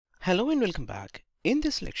Hello and welcome back. In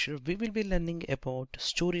this lecture, we will be learning about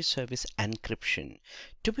storage service encryption.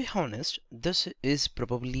 To be honest, this is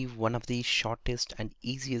probably one of the shortest and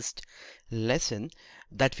easiest lesson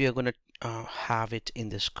that we are going to have it in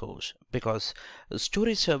this course, because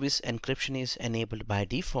storage service encryption is enabled by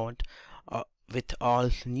default with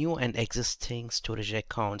all new and existing storage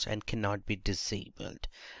accounts and cannot be disabled.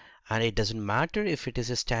 And it doesn't matter if it is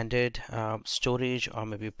a standard storage or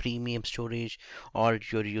maybe premium storage, or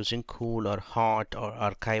you're using cool or hot or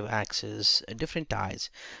archive access, different types.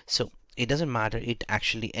 So it doesn't matter, it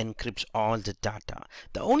actually encrypts all the data.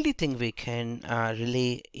 The only thing we can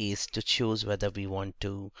relay is to choose whether we want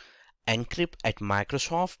to encrypt at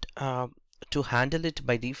Microsoft to handle it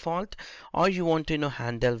by default, or you want to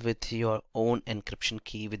handle with your own encryption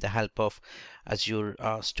key with the help of Azure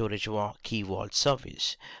Storage KeyVault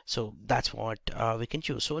service. So that's what we can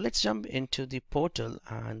choose. So let's jump into the portal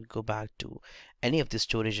and go back to any of the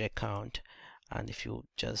storage account. And if you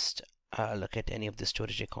just look at any of the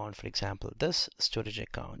storage account, for example this storage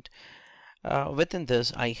account, within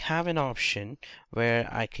this I have an option where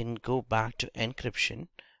I can go back to encryption.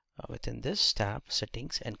 Within this tab,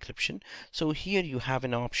 settings, encryption. So here you have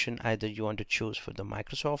an option, either you want to choose for the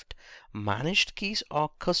Microsoft managed keys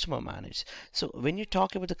or customer managed. So when you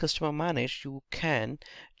talk about the customer managed, you can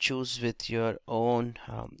choose with your own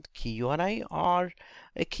key URI or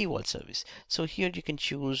a key vault service. So here you can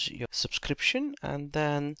choose your subscription, and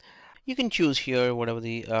then you can choose here whatever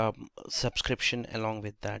the subscription, along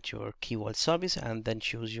with that your key vault service, and then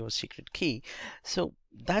choose your secret key. So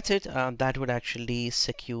that's it. That would actually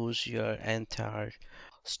secure your entire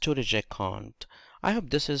storage account. I hope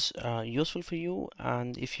this is useful for you,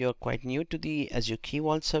 and if you're quite new to the Azure Key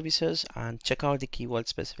Vault services, and check out the Key Vault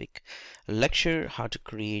specific lecture, how to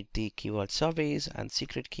create the Key Vault service and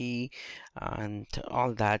secret key, and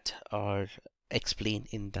all that are explained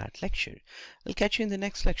in that lecture. I'll catch you in the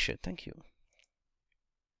next lecture. Thank you.